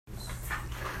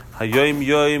Hayom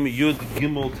Yom Yud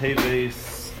Gimel Tevet,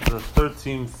 the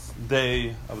 13th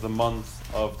day of the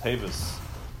month of Tevet.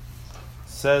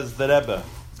 Says the Rebbe,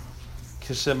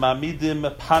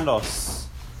 Kishemamidim panos,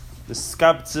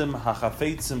 Niskabtzim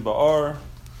hachafeitzim ba'or,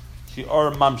 ki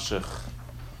or mamshich,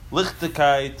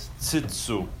 lichtigkeit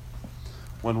tzitzu.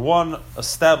 When one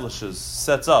establishes,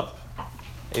 sets up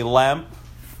a lamp,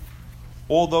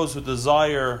 all those who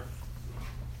desire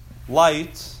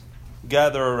light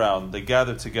gather around. They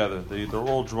gather together. They're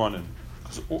all drawn in.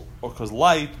 Because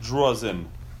light draws in.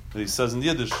 He says in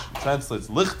Yiddish, translates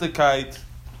lichtigkeit,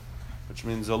 which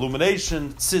means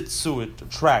illumination, tzitzu, it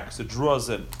attracts, it draws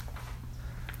in.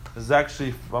 This is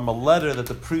actually from a letter that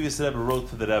the previous Rebbe wrote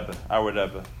to the Rebbe, our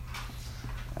Rebbe.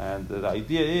 And the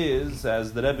idea is,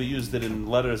 as the Rebbe used it in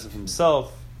letters of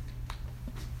himself,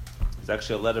 it's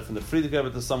actually a letter from the Friedrich Rebbe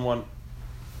to someone,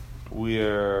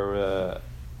 where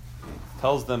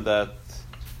tells them that,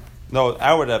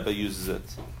 our Rebbe uses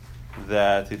it,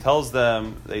 that he tells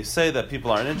them, they say that people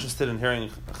aren't interested in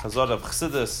hearing Chazor of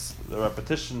Chassidus, the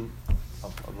repetition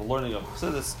of the learning of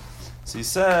Chassidus. So he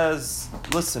says,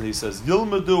 listen,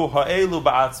 Yilmedu ha'elu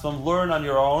ba'atzvam, learn on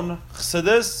your own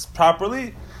Chassidus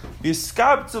properly,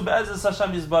 Yiskabtzu be'ezus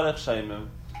Hashem yizbarech shaimim,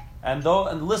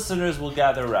 and listeners will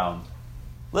gather around.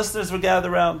 Listeners will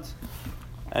gather around.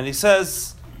 And he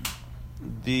says,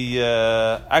 Okay,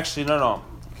 I don't know.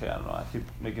 I keep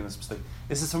making this mistake.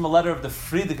 This is from a letter of the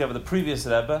Friedrich of the previous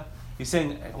Rebbe. He's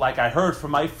saying, like I heard from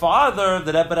my father,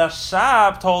 the Rebbe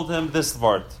Rashab told him this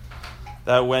word,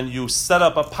 that when you set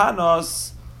up a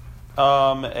panos,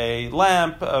 a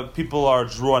lamp, people are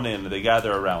drawn in, they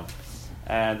gather around.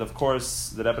 And of course,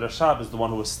 the Rebbe Rashab is the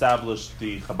one who established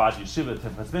the Chabad Yeshiva,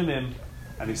 Tevet,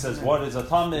 and he says, what is a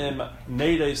tamim?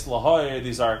 Neides lahoy,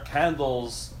 these are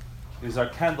candles, these are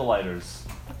candle lighters,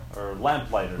 or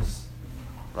lamp lighters,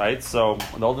 right? So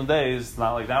in the olden days,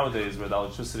 not like nowadays where the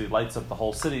electricity lights up the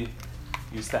whole city.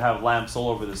 You used to have lamps all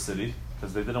over the city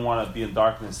because they didn't want to be in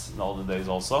darkness in the olden days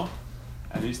also.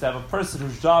 And you used to have a person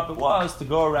whose job it was to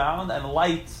go around and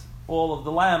light all of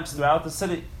the lamps throughout the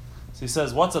city. So he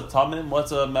says, what's a tamim?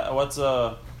 What's a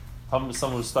tamim?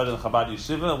 Someone who started in Chabad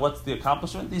Yeshiva. What's the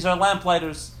accomplishment? These are lamp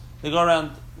lighters. They go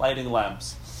around lighting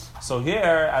lamps. So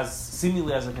here, as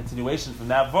seemingly as a continuation from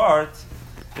that vart,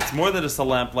 it's more than just a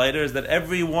lamp lighter, is that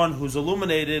everyone who's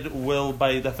illuminated will,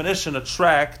 by definition,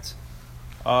 attract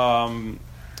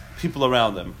people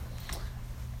around them.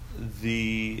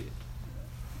 The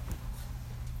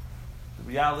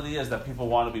reality is that people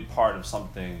want to be part of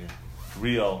something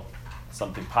real,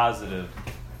 something positive,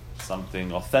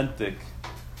 something authentic,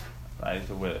 right?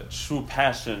 With true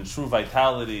passion, true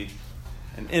vitality,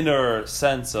 an inner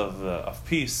sense of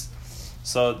peace.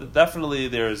 So definitely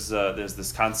there's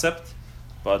this concept,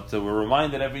 but we're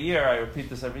reminded every year, I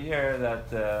repeat this every year, that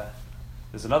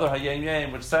there's another Hayom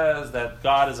Yom which says that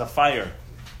God is a fire.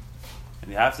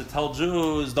 And you have to tell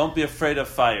Jews, don't be afraid of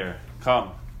fire,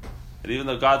 come. And even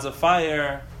though God's a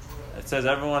fire, it says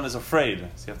everyone is afraid.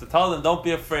 So you have to tell them, don't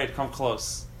be afraid, come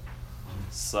close.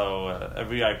 So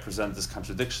every year I present this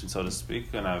contradiction, so to speak,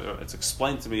 and it's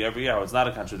explained to me every year. It's not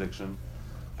a contradiction,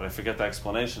 but I forget the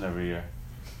explanation every year.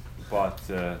 But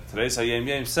today's Hayom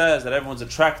Yom says that everyone's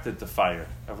attracted to fire.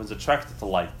 Everyone's attracted to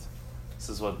light. This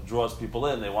is what draws people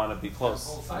in. They want to be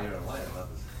close. Fire and light.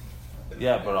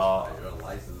 Yeah, but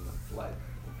light is light.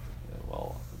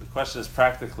 Well, the question is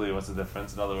practically what's the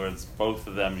difference. In other words, both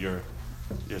of them you're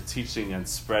teaching and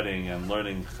spreading and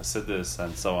learning Chassidus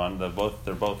and so on. They're both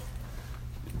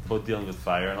dealing with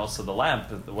fire, and also the lamp.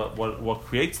 What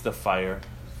creates the fire?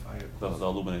 The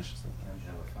illumination.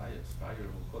 Fire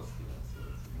will cost you.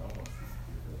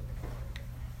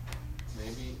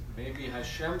 Maybe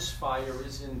Hashem's fire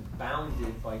isn't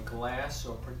bounded by glass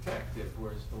or protective,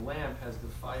 whereas the lamp has the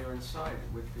fire inside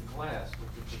it with the glass,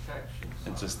 with the protection.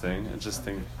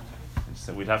 Interesting.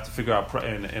 We'd have to figure out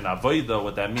in Avodah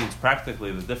what that means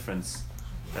practically, the difference,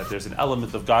 that there's an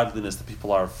element of godliness that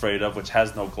people are afraid of, which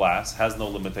has no glass, has no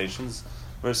limitations,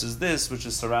 versus this, which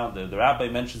is surrounded. The rabbi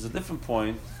mentions a different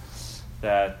point,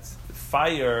 that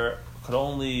fire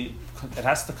it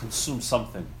has to consume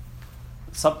something.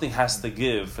 Something has to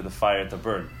give for the fire to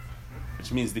burn,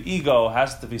 which means the ego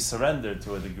has to be surrendered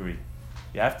to a degree.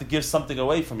 You have to give something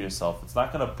away from yourself. It's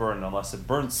not going to burn unless it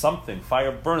burns something.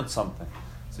 Fire burns something.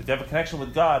 So if you have a connection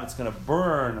with God, it's going to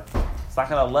burn. It's not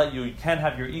going to let you can't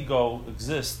have your ego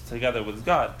exist together with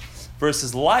God.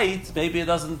 Versus light, maybe it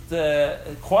doesn't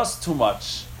it cost too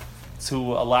much to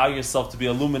allow yourself to be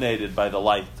illuminated by the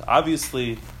light.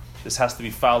 Obviously, this has to be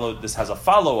followed. This has a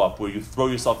follow-up where you throw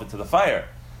yourself into the fire.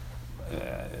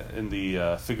 In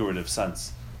the figurative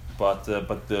sense, but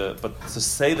to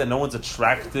say that no one's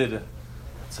attracted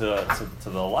to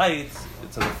the light,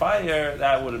 to the fire,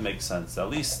 that wouldn't make sense. At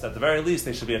the very least,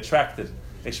 they should be attracted.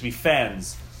 They should be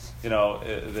fans. I heard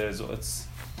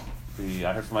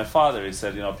from my father. He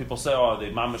said, people say,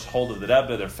 they mamish hold of the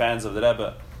Rebbe, they're fans of the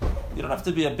Rebbe. You don't have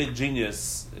to be a big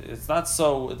genius. It's not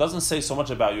so. It doesn't say so much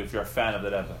about you if you're a fan of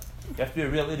the Rebbe. You have to be a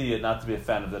real idiot not to be a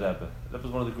fan of the Rebbe. The Rebbe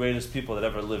is one of the greatest people that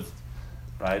ever lived.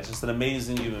 Right? Just an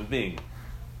amazing human being.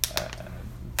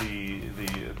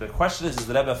 The question is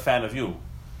the Rebbe a fan of you?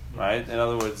 Right? In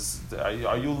other words,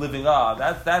 are you living up?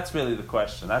 That's really the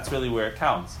question. That's really where it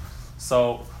counts.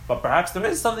 So, but perhaps there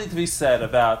is something to be said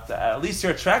about at least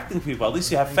you're attracting people. At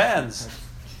least you have fans.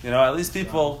 At least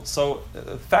people. So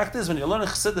the fact is, when you're learning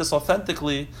Chassidus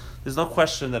authentically, there's no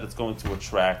question that it's going to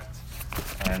attract.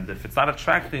 And if it's not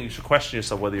attracting, you should question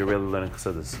yourself whether you're really learning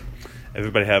Chassidus.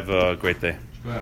 Everybody have a great day.